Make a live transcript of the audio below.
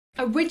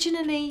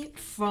Originally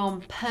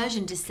from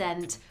Persian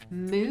descent,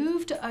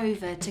 moved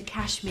over to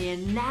Kashmir,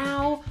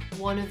 now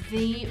one of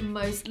the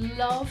most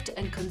loved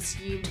and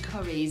consumed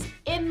curries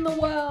in the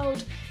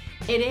world.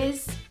 It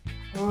is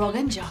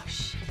Rogan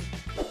Josh.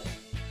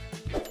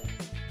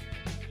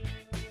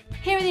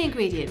 Here are the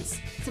ingredients: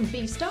 some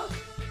beef stock,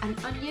 an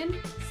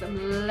onion,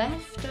 some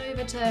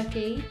leftover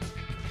turkey,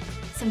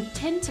 some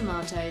tinned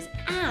tomatoes,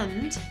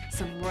 and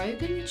some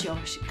Rogan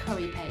Josh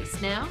curry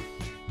paste. Now,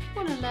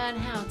 want to learn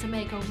how to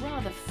make a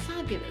rather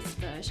fabulous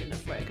version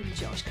of Rogan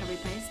Josh curry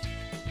paste?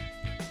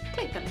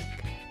 Click the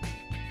link.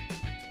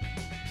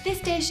 This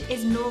dish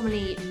is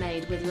normally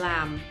made with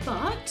lamb,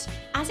 but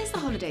as it's the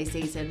holiday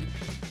season,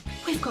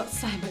 we've got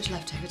so much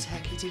leftover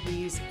turkey to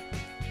use.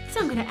 So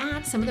I'm going to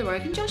add some of the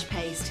Rogan Josh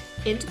paste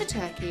into the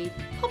turkey,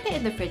 pop it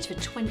in the fridge for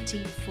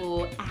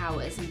 24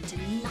 hours and to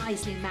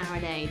nicely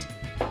marinate.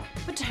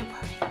 But don't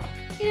worry,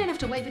 you don't have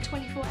to wait for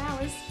 24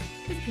 hours,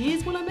 because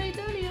here's what I made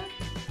earlier.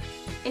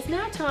 It's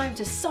now time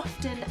to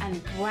soften and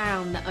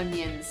brown the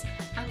onions.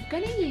 I'm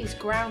going to use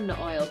groundnut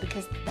oil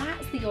because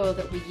that's the oil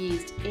that we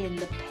used in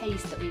the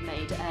paste that we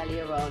made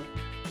earlier on.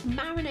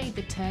 Marinate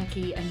the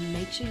turkey and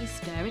make sure you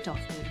stir it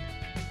often.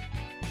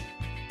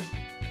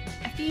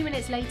 A few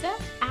minutes later,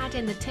 add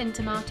in the tinned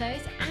tomatoes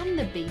and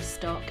the beef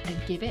stock and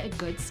give it a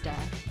good stir.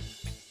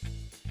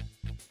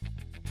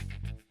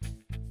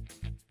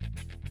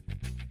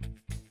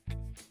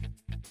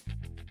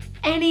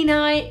 Any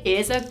night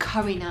is a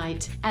curry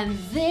night, and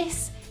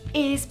this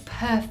is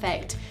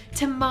perfect.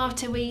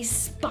 Tomatoey,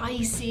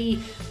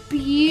 spicy,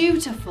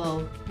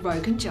 beautiful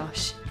Rogan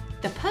Josh.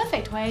 The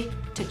perfect way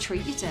to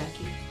treat your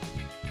turkey.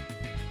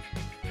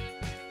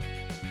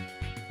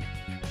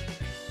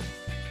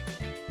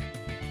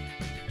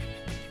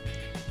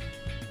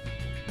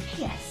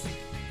 P.S.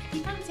 If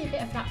you fancy a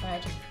bit of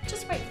flatbread,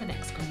 just wait for the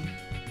next screen.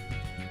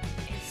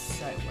 It's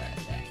so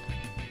worth it.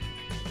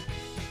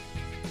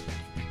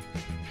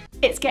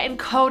 It's getting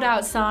cold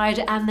outside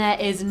and there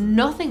is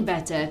nothing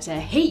better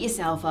to heat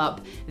yourself up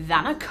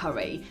than a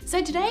curry.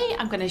 So today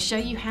I'm going to show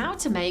you how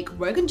to make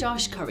Rogan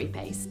Josh curry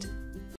paste.